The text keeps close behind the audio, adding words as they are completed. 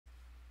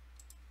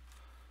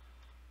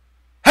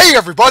Hey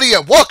everybody,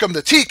 and welcome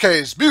to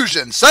TK's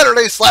Mugen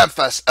Saturday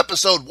Slamfest,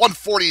 episode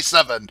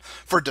 147,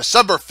 for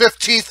December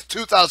 15th,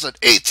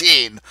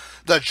 2018.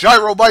 The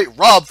Gyromite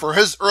Rob, for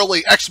his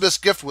early Xmas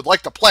gift, would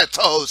like to plant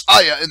toes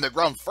Aya in the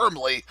ground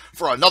firmly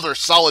for another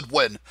solid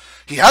win.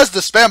 He has the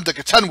spam to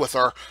contend with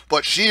her,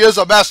 but she is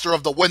a master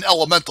of the wind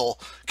elemental.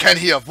 Can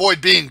he avoid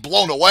being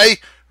blown away?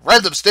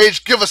 Random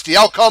stage, give us the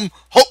outcome.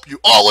 Hope you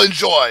all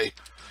enjoy.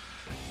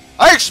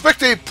 I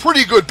expect a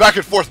pretty good back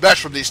and forth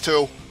match from these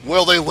two.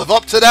 Will they live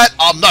up to that?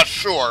 I'm not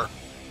sure.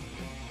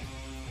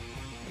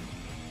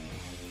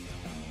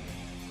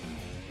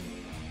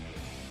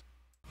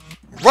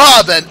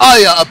 Rob and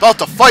Aya about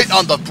to fight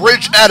on the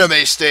bridge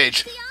anime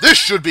stage. This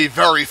should be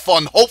very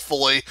fun,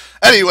 hopefully.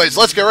 Anyways,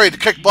 let's get ready to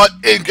kick butt,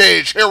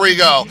 engage, here we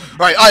go.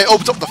 Alright, Aya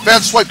opens up the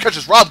fan swipe,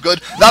 catches Rob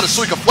good. Now the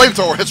Suika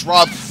flamethrower hits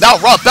Rob. Now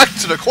Rob back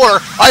to the corner.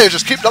 Aya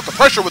just keeping up the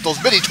pressure with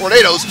those mini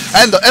tornadoes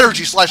and the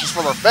energy slashes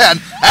from her fan,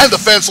 and the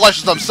fan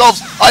slashes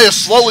themselves. Aya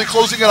slowly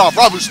closing in on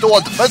Rob, who's still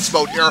on defense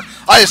mode here.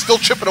 Aya still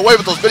chipping away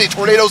with those mini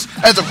tornadoes,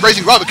 ends up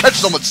grazing Rob and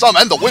catches him with some,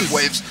 and the wind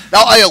waves.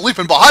 Now Aya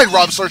leaping behind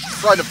Rob, starts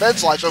trying to fan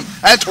slash him,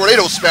 and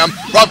tornado spam.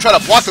 Rob trying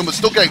to block him, but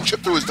still getting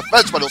chipped through his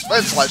defense by those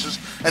fan slashes.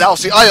 And now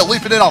see Aya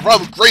leaping in on Rob,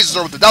 who grazes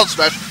her with the down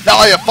smash. Now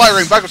Aya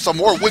firing back with some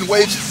more wind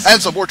waves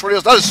and some more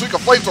tornadoes. Now the Suika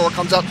flamethrower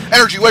comes out,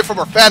 energy wave from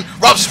her fan.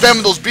 Rob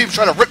spamming those beams,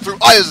 trying to rip through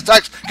Aya's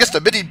attacks, gets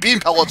the mini beam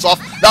pellets off.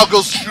 Now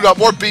goes to shoot out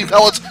more beam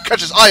pellets,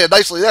 catches Aya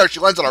nicely there.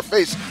 She lands on her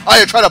face.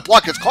 Aya trying to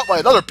block, gets caught by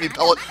another beam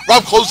pellet.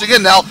 Rob closing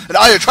in now, and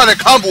Aya trying to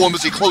combo him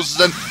as he closes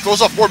in.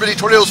 Throws off more mini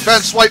tornadoes, fan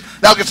swipe.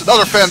 Now gets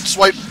another fan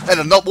swipe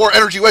and more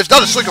energy waves.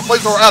 Now the Suika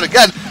flamethrower out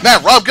again.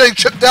 Man, Rob getting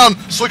chipped down.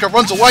 Suika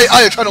runs away.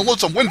 Aya trying to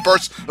load some wind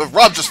bursts, with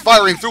Rob just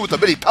firing through with the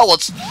mini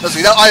pellets. Now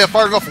see, now Aya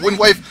firing off a wind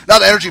wave. Now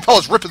the energy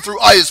pellets ripping through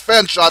Aya's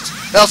fan shots.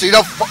 Now see,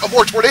 now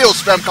more tornado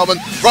spam coming.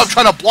 Rob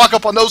trying to block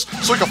up on those.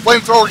 Suika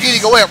flamethrower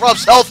eating away at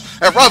Rob's health.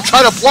 And Rob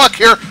trying to block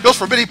here. Goes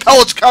for mini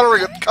pellets,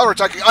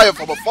 counterattacking Aya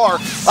from afar.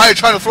 Aya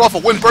trying to throw off a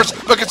wind burst,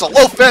 but gets a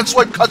low fan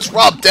swipe, cuts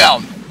Rob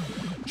down.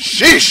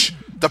 Sheesh!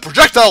 The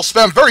projectile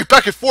spam very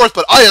back and forth,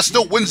 but Aya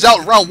still wins out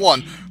in round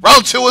one.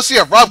 Round two, let's see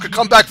if Rob could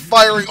come back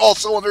firing all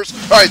cylinders.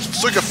 Alright,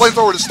 Suika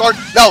flamethrower to start.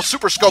 Now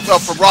super scope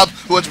out from Rob,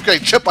 who ends up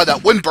getting chipped by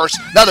that wind burst.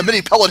 Now the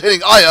mini pellet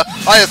hitting Aya.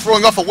 Aya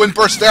throwing off a wind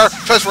burst there.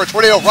 Tries for a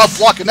tornado. Rob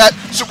blocking that.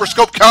 Super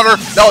scope counter.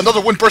 Now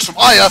another wind burst from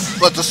Aya,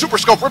 but the super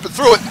scope ripping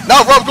through it.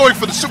 Now Rob going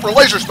for the super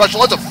laser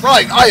special. Ends up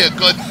frying Aya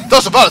good.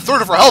 Does about a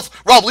third of her health.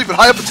 Rob leaping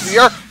high up into the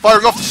air,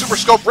 firing off the super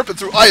scope, ripping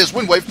through Aya's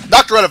wind wave.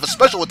 Knocked her out of a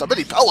special with the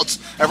mini pellets.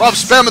 And Rob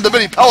spamming the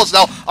mini pellets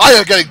now.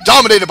 Aya getting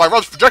dominated by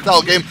Rob's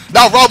projectile game.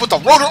 Now Rob with the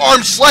rotor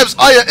arm slams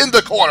Aya in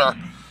the corner.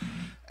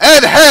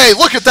 And hey,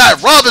 look at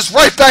that. Rob is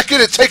right back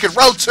in it, taking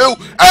round two.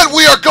 And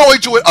we are going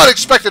to an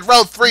unexpected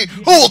round three.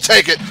 Who will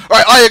take it?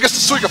 Alright, Aya gets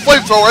the Suika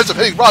flamethrower, ends up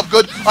hitting Rob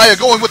good. Aya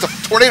going with the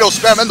tornado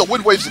spam and the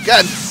wind waves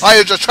again.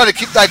 Aya just trying to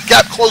keep that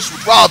gap close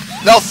with Rob.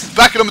 Now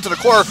backing him into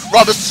the corner.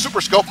 Rob is the super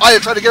scope. Aya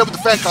trying to get him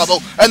with the fan combo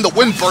and the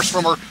wind burst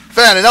from her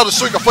fan, and now the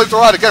Suika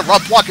flamethrower out again.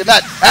 Rob blocking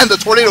that, and the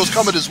tornadoes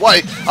coming his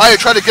way. Aya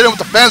trying to get him with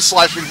the fan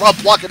slashing. Rob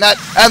blocking that,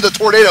 and the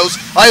tornadoes.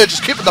 Aya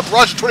just keeping the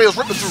barrage of tornadoes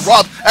ripping through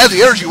Rob, and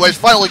the energy waves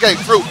finally getting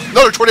through.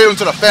 Another tornado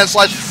into the fan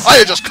slash.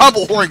 Aya just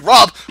combo whoring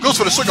Rob. Goes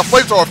for the Suika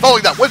flamethrower,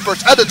 following that wind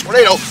burst and the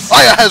tornado.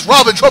 Aya has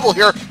Rob in trouble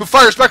here, who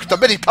fires back with the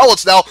mini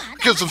pellets now.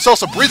 Gives himself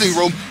some breathing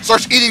room.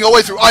 Starts eating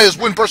away through Aya's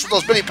wind burst with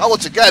those mini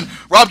pellets again.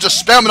 Rob just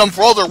spamming them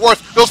for all they're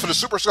worth. Goes for the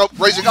super scope,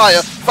 raising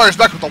Aya. Fires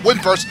back with the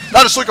wind burst.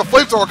 Now the Suika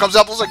flamethrower comes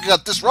out. Looks like he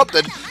got disrupted.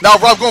 Now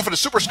Rob going for the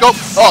super scope.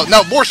 Oh,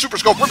 now more super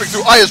scope ripping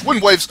through Aya's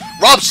wind waves.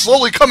 Rob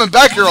slowly coming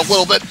back here a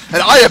little bit,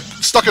 and Aya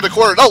stuck in the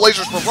corner. Now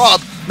lasers from Rob.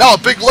 Now a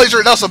big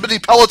laser, now some mini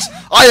pellets.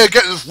 Aya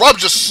getting Rob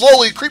just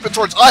slowly creeping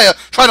towards Aya,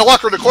 trying to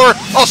lock her in the corner.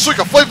 Oh,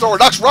 Suika flamethrower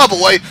knocks Rob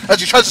away as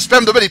he tries to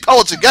spam the mini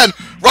pellets again.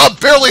 Rob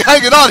barely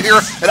hanging on here,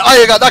 and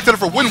Aya got knocked in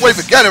for wind wave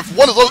again. If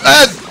one of those,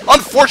 and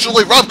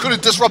unfortunately, Rob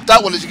couldn't disrupt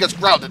that one as he gets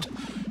grounded.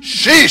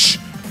 Sheesh!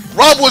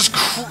 Rob was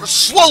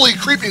slowly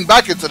creeping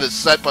back into this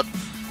set, but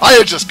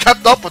Aya just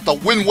kept up with the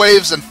wind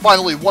waves, and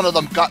finally one of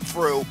them got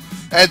through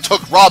and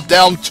took Rob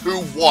down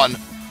 2-1.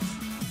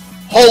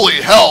 Holy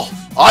hell!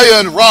 Aya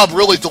and Rob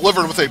really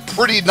delivered with a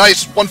pretty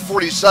nice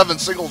 147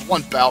 singles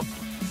one bout.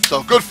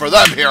 So good for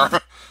them here.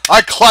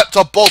 I clapped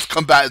up both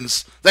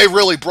combatants. They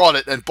really brought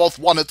it, and both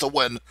wanted to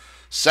win.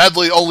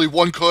 Sadly, only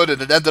one could,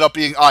 and it ended up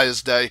being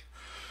Aya's day.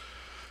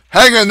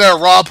 Hang in there,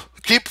 Rob.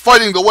 Keep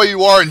fighting the way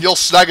you are, and you'll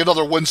snag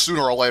another win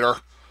sooner or later.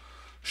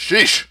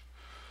 Sheesh.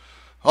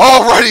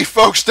 Alrighty,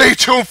 folks, stay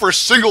tuned for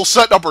single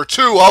set number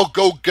 2. I'll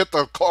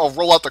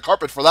roll out the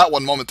carpet for that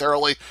one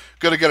momentarily.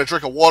 Gonna get a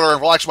drink of water and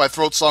relax my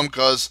throat some,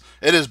 because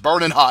it is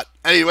burning hot.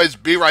 Anyways,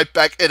 be right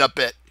back in a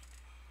bit.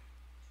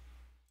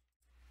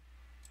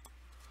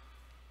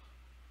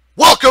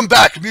 Welcome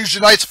back,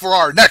 Mugenites, for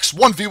our next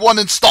 1v1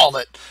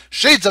 installment.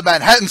 Shades of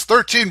Manhattan's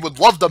 13 would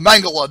love to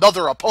mangle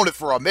another opponent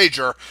for a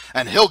major,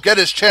 and he'll get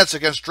his chance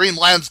against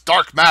Dreamland's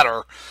Dark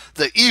Matter.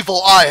 The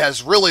Evil Eye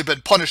has really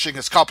been punishing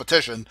his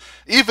competition,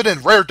 even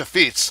in rare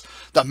defeats.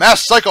 The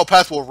masked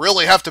psychopath will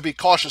really have to be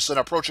cautious in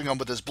approaching him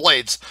with his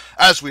blades.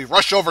 As we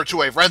rush over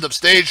to a random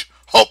stage,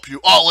 hope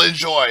you all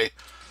enjoy.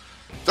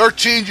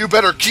 13, you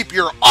better keep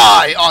your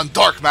eye on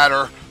Dark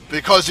Matter,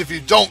 because if you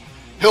don't,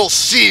 he'll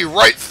see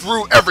right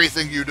through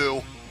everything you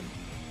do.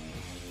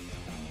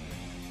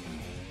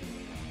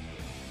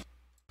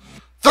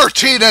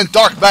 13 and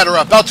Dark Matter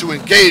are about to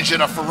engage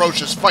in a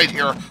ferocious fight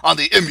here on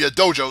the Imya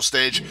Dojo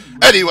stage.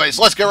 Anyways,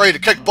 let's get ready to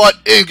kick butt,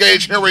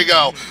 engage, here we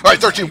go. Alright,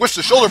 13 whips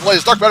the shoulder blade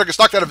as Dark Matter gets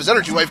knocked out of his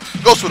energy wave,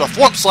 goes for the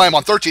Thwomp Slam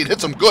on 13,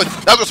 hits him good.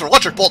 Now goes for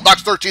Electric Bolt,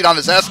 knocks 13 on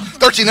his ass.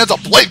 13 ends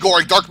up blade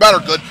goring Dark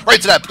Matter good,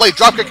 right to that blade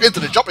dropkick into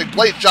the jumping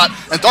blade shot,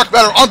 and Dark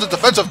Matter on the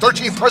defensive,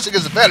 13 pressing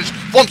his advantage.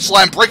 Thwomp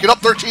Slam breaking up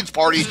 13's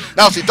party.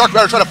 Now see Dark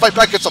Matter trying to fight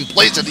back, get some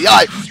blades in the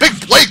eye.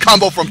 Big blade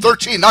combo from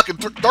 13, knocking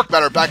Dark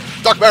Matter back.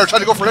 Dark Matter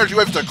trying to go for an energy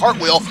wave to a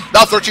cartwheel.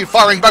 Now 13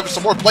 firing back with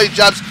some more blade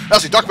jabs. Now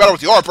see Dark Matter with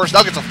the aura burst.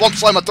 Now gets a Thwomp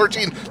Slam on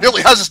 13.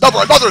 Nearly has his number.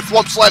 Another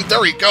Thwomp Slam.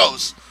 There he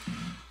goes.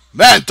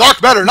 Man,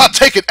 Dark Matter not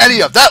taking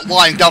any of that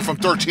lying down from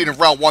 13 in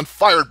round 1.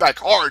 Fired back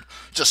hard.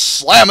 Just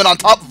slamming on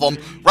top of him.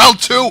 Round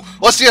 2,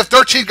 let's see if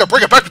 13 can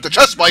bring it back with the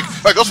chest spike.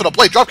 Alright, goes for the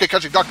blade dropkick,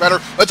 catching Dark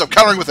Matter. Ends up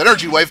countering with an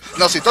energy wave.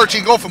 Now see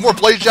 13 going for more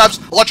blade jabs.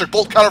 Electric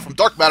bolt counter from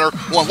Dark Matter.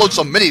 Will unload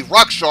some mini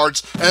rock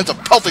shards and ends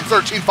up pelting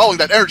 13 following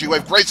that energy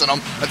wave, grazing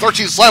him. And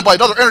 13 slammed by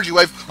another energy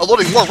wave,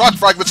 unloading more rock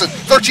fragments, and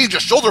 13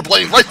 just shoulder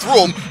blading right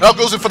through him. Now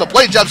goes in for the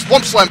blade jabs.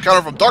 Thwomp Slam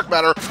counter from Dark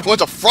Matter, who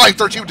ends up frying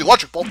 13 with the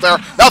electric bolt there.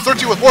 Now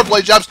 13 with more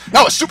blade jabs.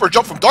 Now a super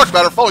jump from Dark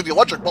Matter following the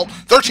electric bolt.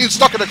 13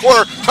 stuck in the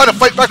corner, trying to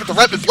fight back with the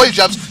rapid blade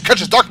jabs.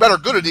 Catches Dark Matter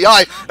good in the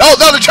eye. Now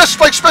the chest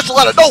spike special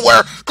out of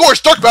nowhere.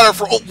 Gores Dark Matter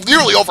for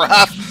nearly over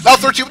half. Now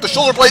 13 with the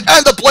shoulder blade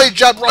and the blade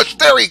jab rush.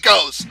 There he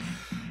goes.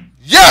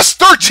 Yes,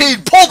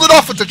 13 pulled it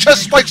off with the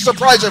chest spike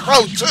surprise in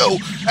round 2.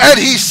 And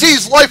he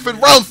sees life in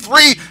round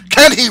 3.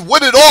 Can he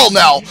win it all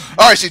now?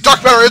 Alright, see,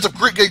 Dark Matter ends up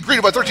getting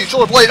greeted by 13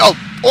 shoulder blade. Oh,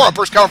 aura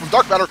burst counter from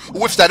Dark Matter, who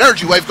whiffs that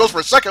energy wave, goes for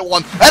a second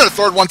one and a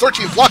third one.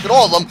 13 blocking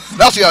all of them.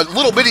 Now see a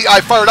little mini eye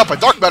fired up by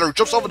Dark Matter, who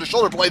jumps over the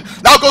shoulder blade.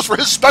 Now goes for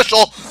his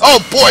special. Oh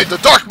boy, the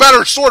Dark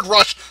Matter sword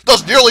rush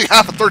does nearly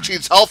half of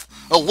 13's health.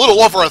 A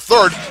little over a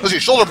third. Let's see,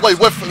 shoulder blade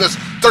whiff for this.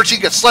 13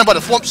 gets slammed by the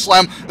Thwomp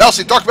Slam. Now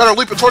see Dark Matter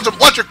leaping towards him.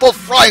 Electric bolt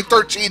frying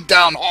 13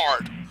 down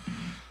hard.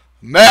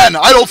 Man,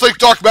 I don't think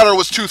Dark Matter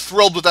was too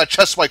thrilled with that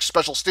chest spike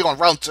special steal in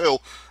round 2,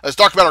 as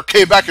Dark Matter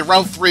came back in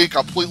round 3,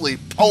 completely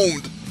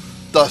pwned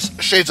the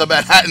Shades of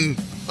Manhattan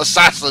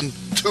assassin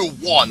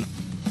 2-1.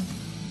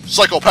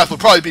 Psychopath would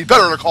probably be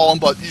better to call him,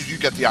 but you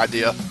get the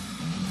idea.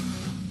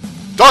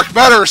 Dark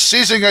Matter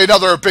seizing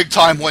another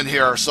big-time win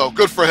here, so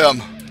good for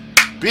him.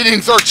 Beating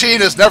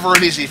 13 is never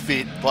an easy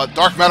feat, but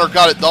Dark Matter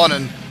got it done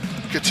and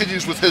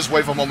continues with his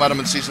wave of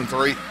momentum in Season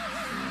 3.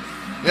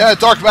 Yeah,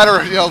 Dark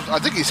Matter, you know, I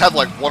think he's had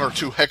like 1 or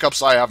 2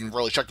 hiccups. I haven't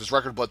really checked his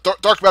record, but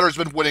Dark Matter's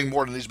been winning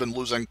more than he's been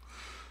losing.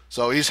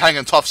 So he's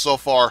hanging tough so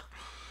far.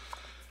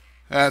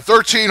 And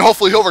 13,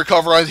 hopefully he'll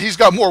recover. He's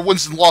got more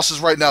wins than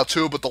losses right now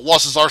too, but the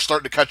losses are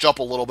starting to catch up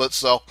a little bit.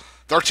 So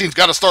 13's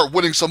got to start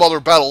winning some other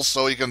battles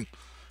so he can,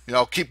 you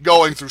know, keep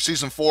going through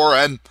Season 4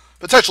 and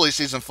potentially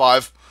Season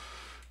 5.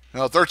 You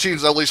know,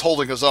 13's at least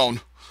holding his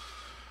own.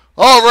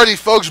 Alrighty,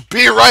 folks,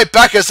 be right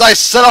back as I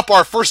set up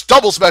our first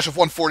doubles match of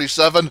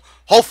 147.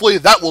 Hopefully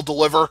that will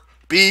deliver.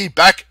 Be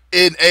back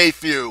in a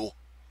few.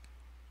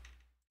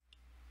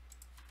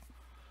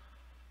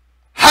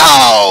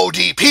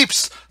 Howdy,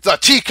 peeps! The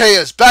TK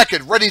is back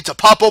and ready to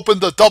pop open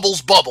the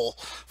doubles bubble.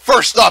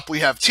 First up, we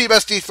have Team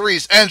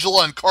SD3's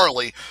Angela and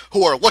Carly,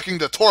 who are looking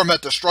to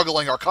torment the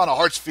struggling Arcana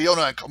Hearts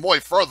Fiona and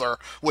Kamui further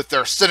with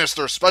their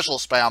sinister special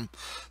spam.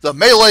 The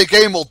melee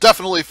game will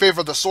definitely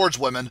favor the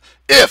swordswomen,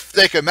 if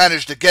they can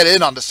manage to get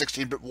in on the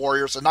 16-bit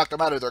warriors and knock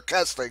them out of their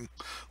casting.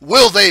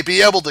 Will they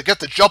be able to get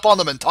the jump on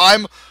them in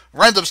time?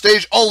 Random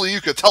stage, only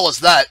you could tell us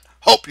that.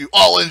 Hope you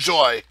all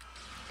enjoy.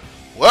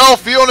 Well,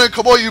 Fiona and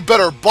Kamui, you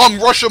better bum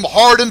rush them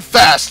hard and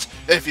fast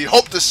if you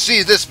hope to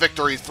see this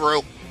victory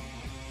through.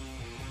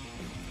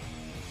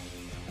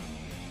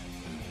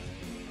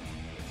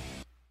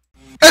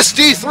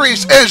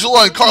 SD3's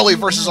Angela and Carly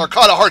versus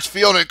Arcana Hearts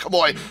Fiona and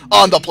Kamui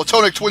on the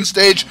Platonic Twin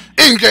stage.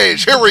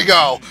 Engage, here we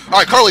go.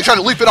 Alright, Carly trying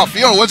to leap in on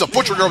Fiona, wins a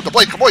butchering her with the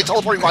blade. Kamui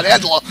teleporting on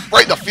Angela,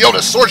 right into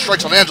Fiona's sword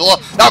strikes on Angela.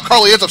 Now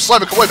Carly ends up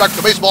slamming Kamui back to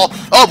the baseball.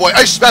 Oh boy,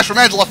 ice smash from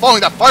Angela following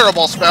that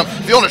fireball spam.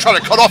 Fiona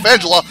trying to cut off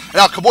Angela, and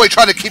now Kamui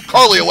trying to keep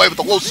Carly away with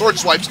the low sword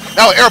swipes.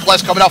 Now an air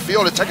blast coming out,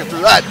 Fiona taking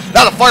through that.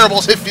 Now the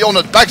fireballs hit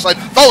Fiona's backside,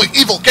 following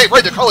Evil Gate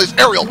right to Carly's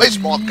aerial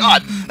baseball.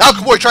 God, now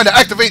Kamui trying to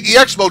activate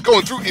EX mode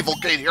going through Evil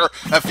Gate here,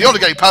 and Fiona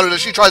getting pounded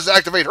as she tries to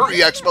activate her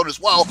EX mode as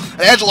well.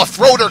 And Angela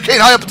throwing her cane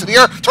high up into the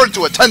air, turned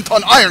into a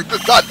 10-ton iron.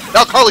 Good God.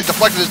 Now Carly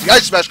deflected as the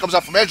ice smash comes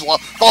out from Angela,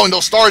 following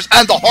those stars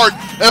and the heart.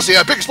 And see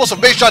a big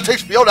explosive base shot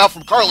takes Fiona out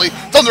from Carly.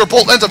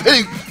 Thunderbolt ends up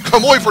hitting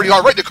Kamui pretty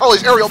hard, right to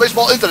Carly's aerial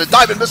baseball into the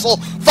diamond missile,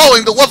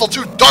 following the level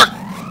 2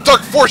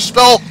 dark force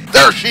spell.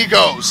 There she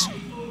goes.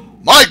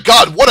 My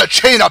God, what a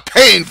chain of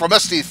pain from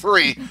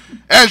SD3.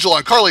 Angela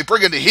and Carly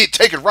bringing the heat,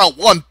 taking round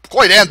 1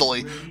 quite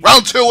handily.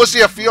 Round 2, let's see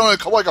if Fiona and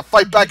Kamui can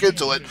fight back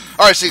into it.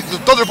 Alright, see, the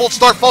Thunderbolt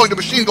start following the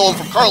machine golem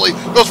from Carly.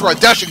 Goes for a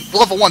dashing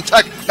level 1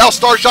 tech. Now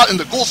Star Shot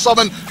into Ghoul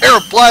Summon. Air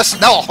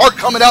Blast. Now a heart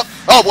coming out.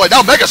 Oh boy,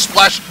 now Mega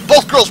Splash.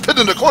 Both girls pinned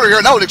in the corner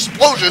here. Now an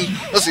explosion.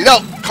 Let's see, now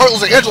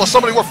Carly's like Angela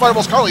summoning more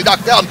fireballs. Carly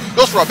knocked down.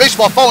 Goes for a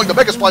baseball following the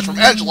Mega Splash from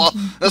Angela.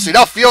 Let's see,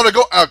 now Fiona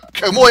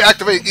Kamui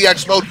activating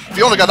EX mode.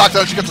 Fiona got knocked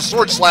down. She gets a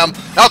Sword Slam.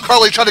 Now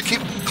Carly trying to keep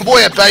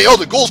Kamui at bay. Oh,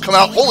 the ghouls come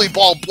out. Holy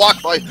Ball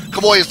blocked by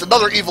Kamui as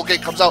another Evil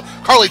Gate comes out.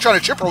 Carly trying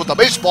to chip her with the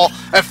baseball.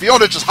 And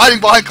Fiona just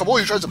hiding behind Kamui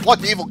who tries to block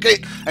the Evil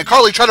Gate. And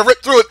Carly trying to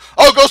rip through it.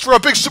 Oh, goes for a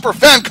big super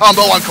fan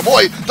combo on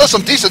Kamui. Does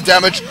some decent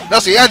damage. Now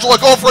see Angela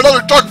going for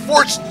another Dark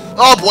Force.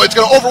 Oh boy, it's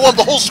going to overwhelm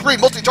the whole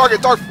screen.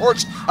 Multi-target Dark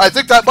Force. I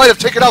think that might have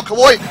taken out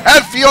Kamui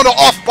and Fiona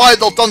off by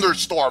the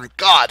Thunderstorm.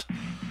 God.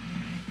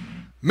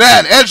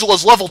 Man,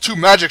 Angela's level 2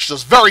 magic's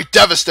just very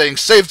devastating.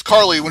 Saved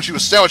Carly when she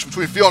was sandwiched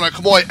between Fiona and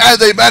Kamui, and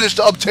they managed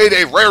to obtain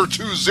a rare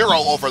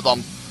 2-0 over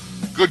them.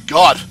 Good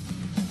God.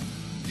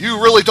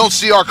 You really don't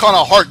see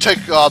Arcana Heart take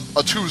a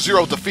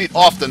 2-0 defeat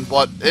often,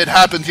 but it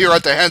happened here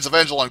at the hands of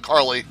Angela and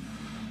Carly.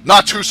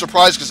 Not too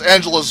surprised, because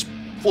Angela's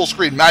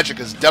full-screen magic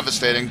is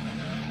devastating.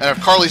 And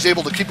if Carly's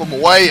able to keep them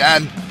away,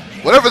 and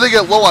whenever they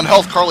get low on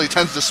health, Carly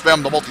tends to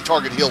spam the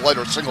multi-target heal light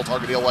or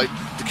single-target heal light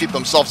to keep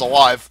themselves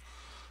alive.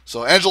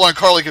 So Angela and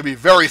Carly can be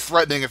very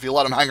threatening if you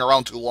let them hang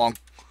around too long.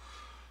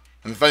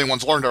 And if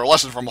anyone's learned their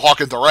lesson from Hawk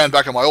and Duran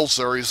back in my old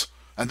series,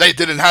 and they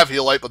didn't have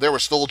heal light, but they were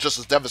still just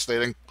as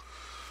devastating.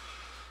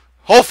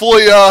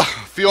 Hopefully,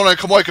 Fiona and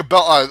Kamui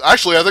can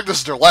actually, I think this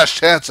is their last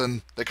chance,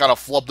 and they kind of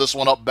flubbed this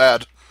one up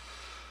bad.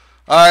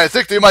 I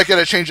think they might get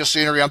a change of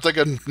scenery. I'm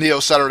thinking Neo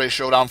Saturday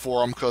Showdown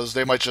for them, because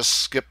they might just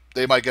skip,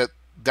 they might get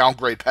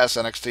downgrade past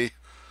NXT.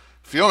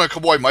 Fiona and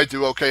Kamui might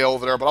do okay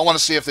over there, but I want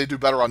to see if they do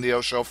better on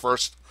Neo Show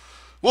first.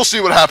 We'll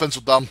see what happens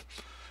with them.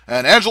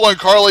 And Angela and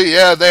Carly,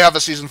 yeah, they have a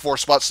Season 4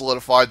 spot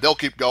solidified. They'll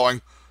keep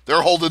going.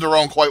 They're holding their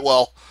own quite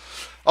well.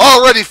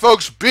 Alrighty,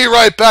 folks, be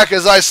right back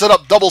as I set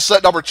up double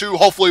set number 2.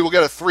 Hopefully we'll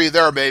get a 3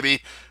 there,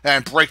 maybe,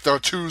 and break the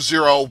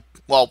 2-0,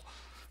 well,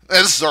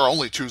 this is our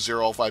only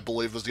 2-0, if I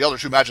believe, because the other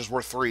 2 matches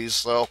were 3s,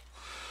 so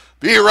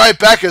be right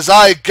back as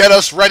I get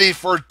us ready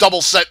for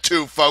double set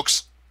 2,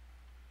 folks.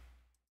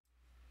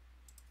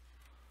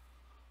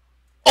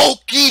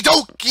 Okie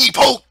dokie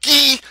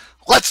pokey!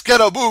 Let's get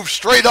a move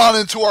straight on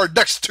into our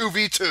next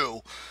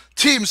 2v2.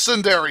 Team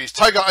Tsundere's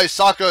Taiga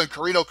Aisaka and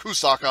Karino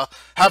Kusaka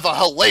have a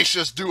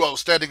hellacious duo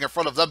standing in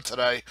front of them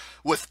today,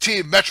 with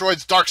Team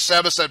Metroid's Dark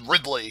Samus and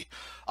Ridley.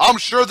 I'm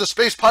sure the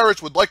Space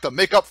Pirates would like to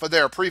make up for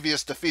their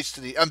previous defeats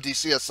to the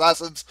MDC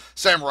Assassins,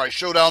 Samurai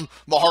Showdown,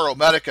 Maharo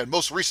Matic, and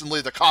most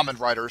recently the Kamen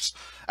Riders.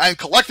 And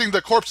collecting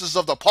the corpses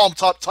of the Palm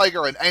Top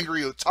Tiger and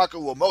Angry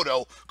Otaku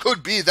Omoto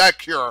could be that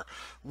cure.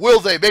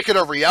 Will they make it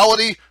a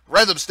reality?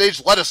 Random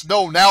Stage, let us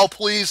know now,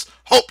 please.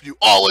 Hope you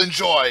all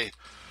enjoy.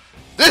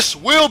 This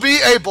will be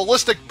a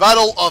ballistic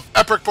battle of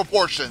epic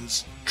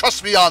proportions.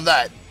 Trust me on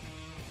that.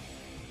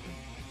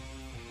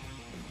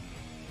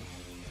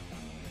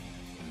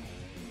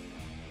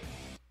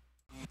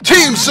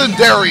 Team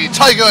Tsundere,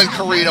 Taiga, and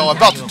Karino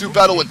about to do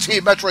battle with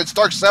Team Metroid's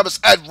Dark Samus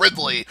and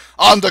Ridley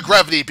on the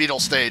Gravity Beetle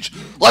stage.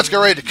 Let's get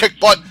ready to kick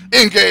butt,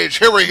 engage,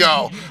 here we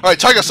go. Alright,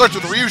 Taiga starts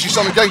with the Ryuji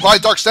summon, getting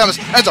behind Dark Samus,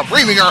 ends up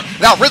reaming her.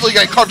 Now Ridley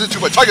getting carved into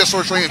a Taiga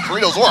sword string and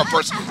Karino's aura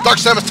burst. Dark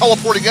Samus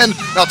teleporting in,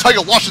 now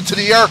Taiga launched into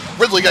the air,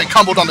 Ridley getting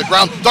comboed on the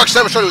ground. Dark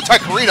Samus trying to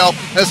attack Karino,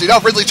 as now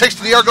Ridley takes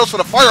to the air, goes for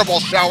the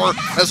fireball shower,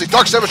 as the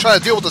Dark Samus trying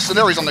to deal with the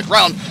scenarios on the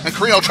ground, and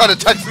Karino trying to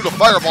attack through the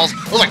fireballs.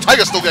 It looks like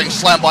Taiga's still getting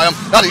slammed by him.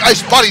 Now the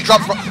ice body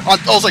drop on, I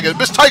was like,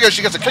 Miss Taiga,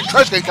 she gets a kick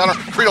trash can counter.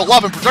 Karino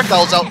lobbing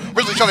projectiles out.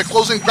 Ridley trying to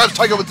close in, grabs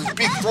Taiga with his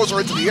beak, throws her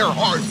into the air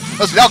hard.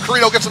 As now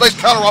Karino gets a nice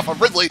counter off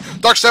of Ridley.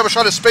 Dark Samus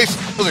trying to space.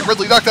 Looks like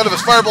Ridley knocked out of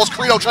his fireballs.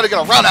 Karino trying to get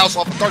a roundhouse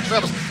off of Dark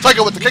Samus.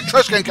 Taiga with the kick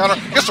trash can counter.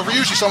 Gets the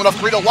Ryuji summon off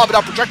Karino, lobbing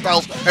out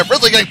projectiles. And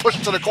Ridley getting pushed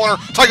into the corner.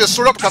 Taiga's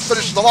sword uppercut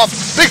finishes them off.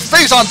 Big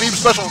phase-on beam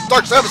special from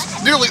Dark Samus.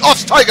 Nearly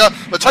offs Taiga,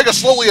 but Taiga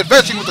slowly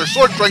advancing with her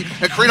sword string.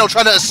 And Karino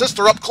trying to assist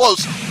her up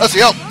close. That's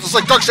the help. Looks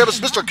like Dark Samus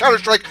missed her counter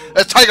strike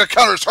as Taiga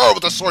counters her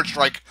with a sword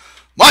strike.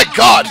 My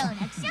God!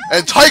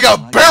 And Taiga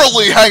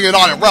barely hanging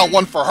on in round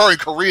 1 for her and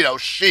Karino.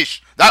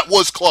 Sheesh. That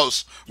was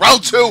close. Round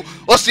 2,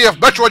 let's see if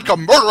Metroid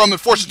can murder him and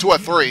force it to a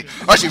 3.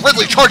 I see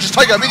Ridley charges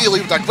Taiga immediately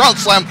with that ground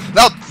slam.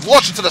 Now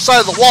launches to the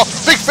side of the wall.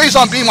 Big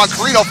phase-on beam on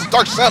Karino from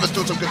Dark Samus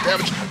doing some good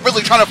damage.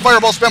 Ridley trying to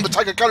fireball spam, but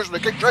Taiga counters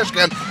with a kick trash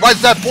can.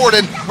 Rides that board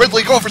in.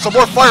 Ridley going for some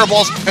more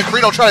fireballs, and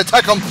Karino trying to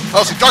attack him.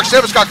 I see Dark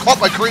Samus got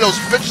caught by Karino's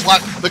bitch slap,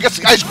 but gets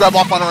the ice grab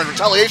off on her in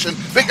retaliation.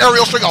 Big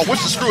aerial string on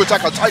whips the screw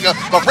attack on Taiga,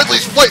 but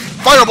Ridley's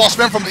fireball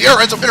spam from the air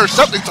ends up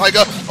intercepting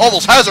Taiga.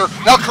 Almost has her.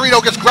 Now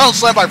Karino gets ground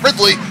slammed by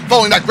Ridley,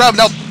 following that grab.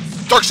 Now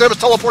Dark Samus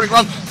teleporting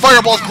around,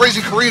 fireballs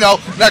grazing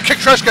Karino. Now kick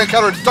trash can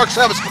counter to Dark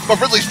Samus,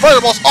 but Ridley's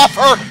fireballs off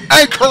her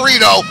and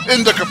Karino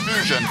in the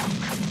confusion.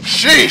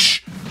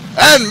 Sheesh!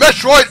 And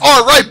Metroid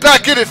are right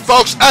back in it,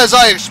 folks, as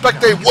I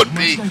expect they would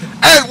be.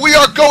 And we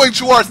are going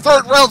to our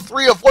third round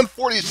 3 of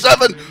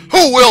 147.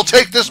 Who will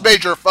take this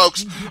major,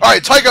 folks?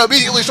 Alright, Taiga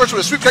immediately starts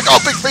with a sweep kick. Oh,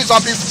 big face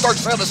on beam from Dark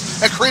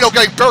Samus. And Carino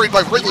getting buried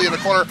by Ridley in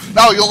the corner.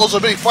 Now he'll lose a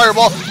mini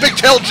fireball. Big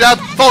tail jab,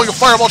 following a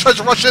fireball, tries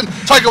to rush in.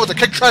 Taiga with the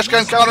kick trash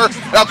can counter.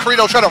 Now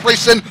Carino trying to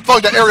race in,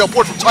 following that aerial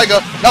board from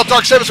Taiga. Now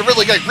Dark Samus and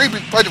Ridley getting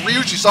by the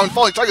Ryuji summon,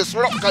 following Taiga's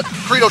throw uppercut.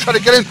 Carino trying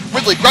to get in.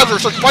 Ridley grabs her,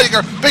 starts fighting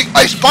her. Big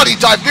ice body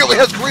dive, nearly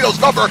has Carino's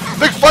number.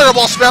 Big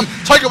fireball spam.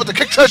 Taiga with the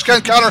kick trash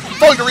can counter,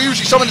 following the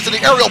Ryuji summon into the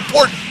aerial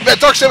board. Man,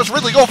 Dark Samus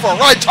Ridley going for a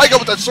ride. Taiga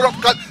with that sword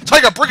uppercut.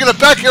 Taiga bringing it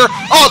back here.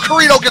 Oh,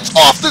 Carino gets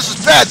off. This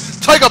is bad.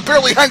 Taiga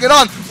barely hanging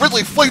on.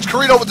 Ridley flings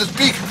Carino with his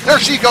beak. There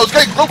she goes,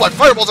 getting grilled by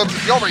fireballs after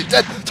she's already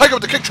dead. Taiga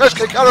with the kick trash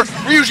can counter.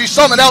 Ryuji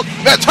summon out.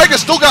 Man, Taiga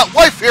still got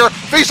life here.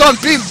 Face on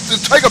beam.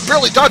 Taiga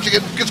barely dodging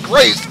it. Gets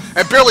grazed.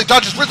 And barely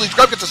dodges Ridley's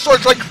grab, gets a sword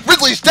strike.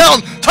 Ridley's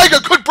down.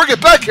 Taiga could bring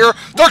it back here.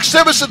 Dark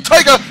Samus and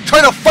Taiga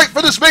trying to fight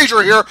for this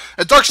major here.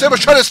 And Dark Samus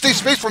trying to stay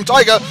space from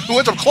Taiga, who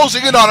ends up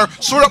closing in on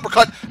her. Sword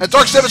uppercut. And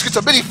Dark Samus gets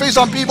a mini face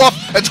on beam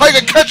off. And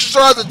Taiga catches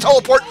her out of the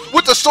teleport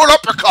with the sword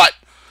uppercut.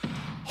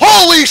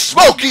 Holy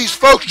smokies,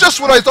 folks. Just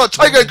when I thought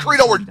Taiga and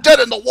Carino were dead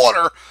in the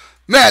water.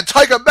 Man,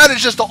 Taiga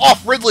manages to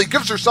off Ridley,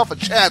 gives herself a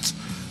chance.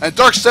 And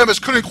Dark Samus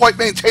couldn't quite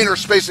maintain her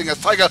spacing as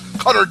Taiga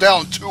cut her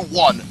down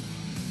 2-1.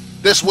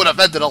 This would have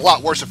ended a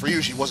lot worse if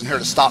Ryuji wasn't here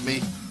to stop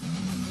me.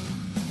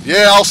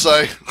 Yeah, I'll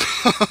say.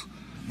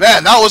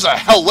 Man, that was a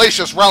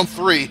hellacious round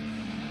 3.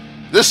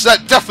 This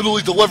set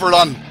definitely delivered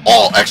on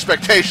all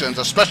expectations,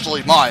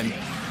 especially mine.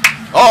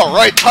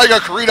 Alright, Taiga,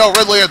 Carino,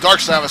 Ridley, and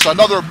Dark Samus.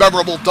 Another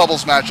memorable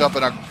doubles matchup.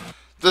 And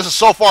this is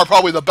so far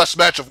probably the best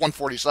match of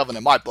 147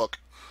 in my book.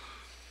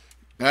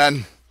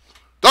 And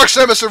Dark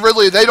Samus and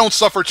Ridley, they don't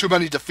suffer too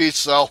many defeats,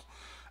 so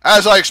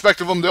as I expect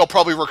of them, they'll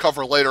probably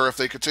recover later if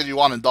they continue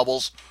on in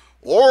doubles.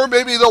 Or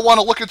maybe they'll want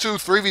to look into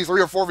 3v3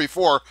 or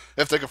 4v4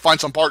 if they can find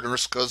some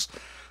partners, because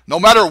no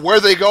matter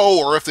where they go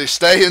or if they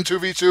stay in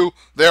 2v2,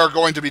 they are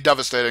going to be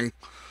devastating.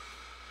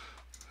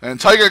 And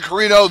Taiga and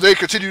Carino, they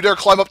continue their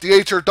climb up the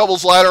A-tier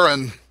doubles ladder,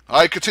 and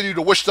I continue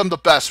to wish them the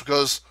best,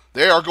 because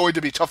they are going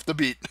to be tough to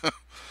beat.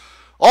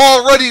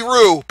 Alrighty,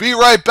 Rue, be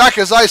right back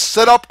as I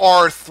set up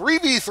our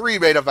 3v3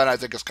 main event I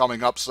think is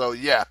coming up, so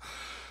yeah.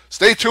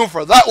 Stay tuned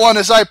for that one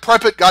as I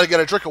prep it. Gotta get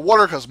a drink of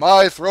water, because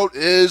my throat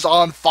is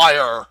on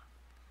fire.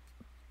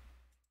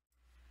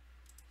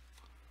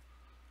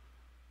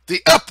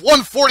 The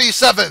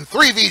F-147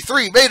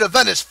 3v3 main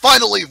event is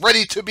finally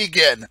ready to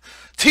begin.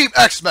 Team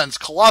X-Men's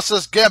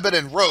Colossus, Gambit,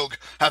 and Rogue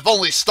have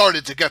only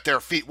started to get their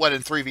feet wet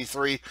in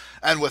 3v3,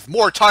 and with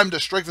more time to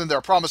strengthen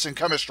their promising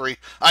chemistry,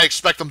 I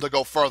expect them to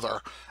go further.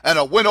 And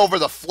a win over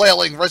the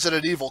flailing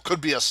Resident Evil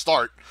could be a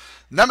start.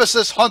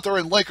 Nemesis, Hunter,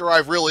 and Linker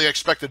I've really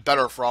expected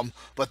better from,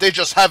 but they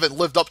just haven't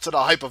lived up to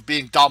the hype of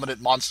being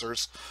dominant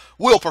monsters.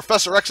 Will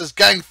Professor X's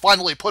gang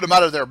finally put him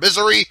out of their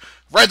misery?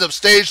 Random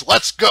stage,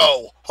 let's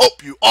go!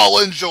 Hope you all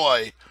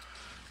enjoy!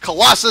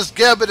 Colossus,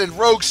 Gambit, and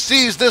Rogue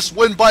seize this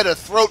win by the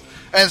throat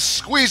and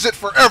squeeze it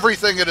for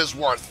everything it is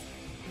worth.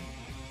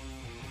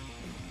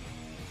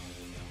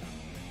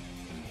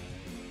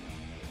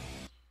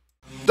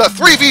 The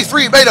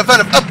 3v3 main event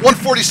of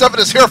F-147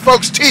 is here,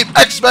 folks. Team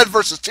X-Men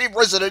versus Team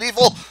Resident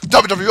Evil.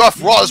 WWF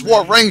Raw's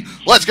War Ring.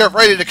 Let's get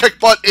ready to kick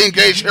butt,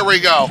 engage. Here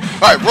we go.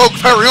 Alright, Rogue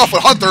pairing off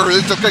with Hunter,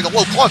 who's getting a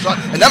low claw shot,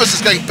 and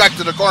Nemesis getting back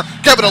to the car.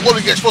 Gambit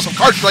unloading the explosive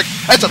card strike,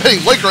 ends up hitting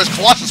Linker as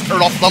Colossus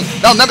paired off with them.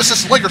 Now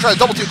Nemesis and Linker trying to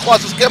double team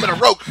Colossus. Gambit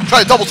and Rogue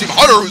trying to double team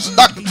Hunter, who's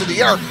knocked into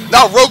the air.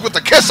 Now Rogue with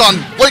the kiss on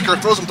Linker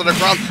throws him to the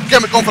ground.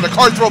 Gambit going for the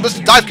card throw,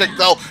 missed the dive kick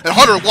though, and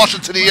Hunter launched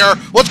into the air.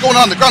 What's going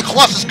on the ground?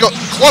 Colossus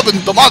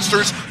clubbing the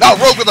monsters. Now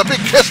Rogue with a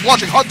big kiss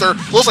launching Hunter.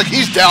 Looks like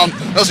he's down.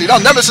 Now see, now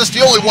Nemesis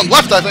the only one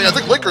left, I think. I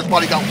think Linker's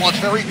body got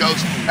launched. There he goes.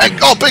 And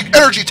oh, big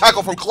energy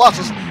tackle from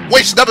Colossus.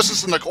 Wastes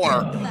Nemesis in the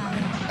corner.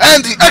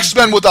 And the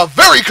X-Men with a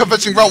very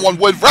convincing round 1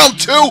 win. Round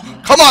 2,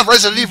 come on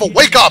Resident Evil,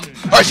 wake up!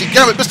 Alright, see,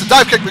 Gambit missed the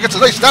dive kick, but gets a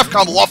nice staff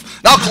combo off.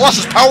 Now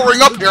Colossus powering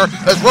up here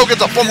as Rogue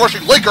gets a form rushing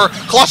Linker.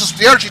 Colossus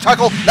with the energy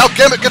tackle. Now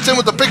Gambit gets in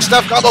with the big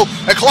staff combo,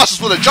 and Colossus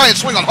with a giant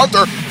swing on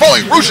Hunter.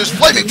 Following Rouge's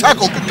flaming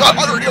tackle. Good God,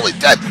 Hunter nearly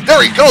dead. There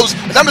he goes.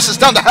 And Nemesis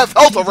down to half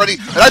health already.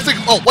 And I think,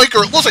 oh,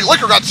 Linker, it looks like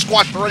Linker got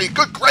squashed already.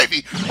 Good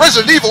gravy.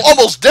 Resident Evil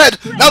almost dead.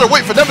 Now they're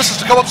waiting for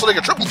Nemesis to come up so they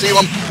can triple team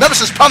him.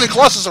 Nemesis pounding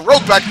Colossus and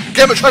Rogue back.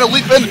 Gambit trying to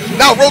leap in.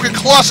 Now Rogue and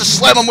Colossus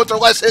slam him with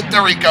their last hit.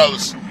 There he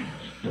goes.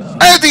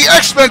 And the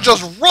X-Men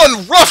just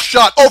run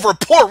roughshod over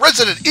poor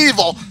Resident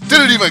Evil.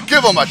 Didn't even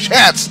give him a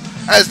chance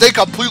as they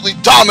completely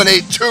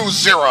dominate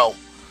 2-0.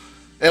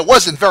 It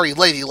wasn't very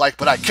ladylike,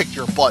 but I kicked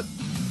your butt.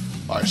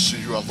 I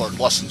see you have learned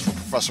lessons from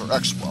Professor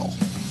X well.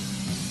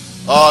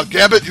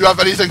 Gambit, you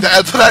have anything to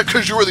add to that?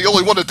 Because you were the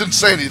only one that didn't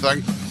say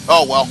anything.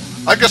 Oh well.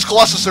 I guess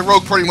Colossus and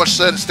Rogue pretty much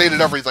stated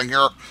everything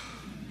here.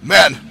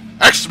 Man,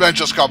 X-Men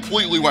just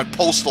completely went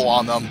postal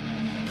on them.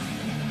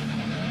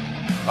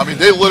 I mean,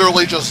 they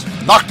literally just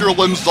knocked their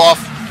limbs off,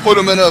 put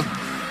them in a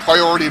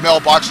priority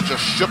mailbox, and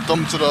just shipped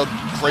them to the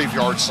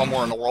graveyard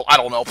somewhere in the world. I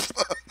don't know.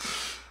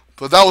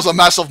 But that was a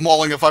massive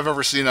mauling if I've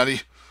ever seen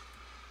any.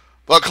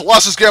 But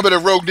Colossus, Gambit,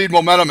 and Rogue need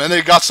momentum, and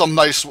they got some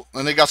nice,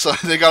 and they got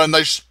a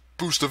nice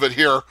boost of it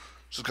here.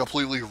 Just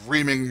completely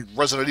reaming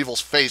Resident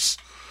Evil's face.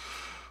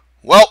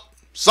 Well,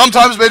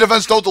 sometimes main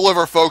events don't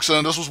deliver, folks,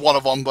 and this was one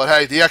of them. But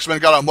hey, the X-Men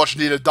got a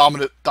much-needed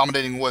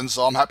dominating win,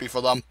 so I'm happy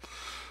for them.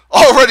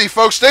 Alrighty,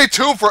 folks, stay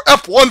tuned for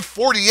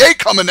F148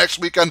 coming next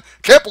weekend.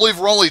 Can't believe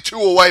we're only 2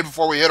 away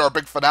before we hit our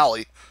big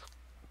finale.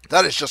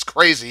 That is just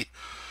crazy.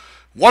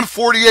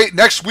 148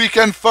 next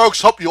weekend,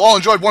 folks. Hope you all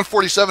enjoyed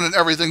 147 and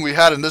everything we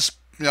had in this,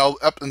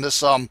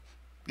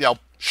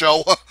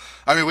 show.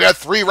 I mean, we had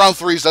 3 round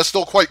 3s. That's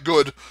still quite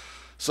good.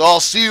 So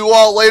I'll see you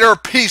all later.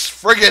 Peace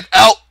friggin'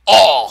 out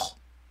all.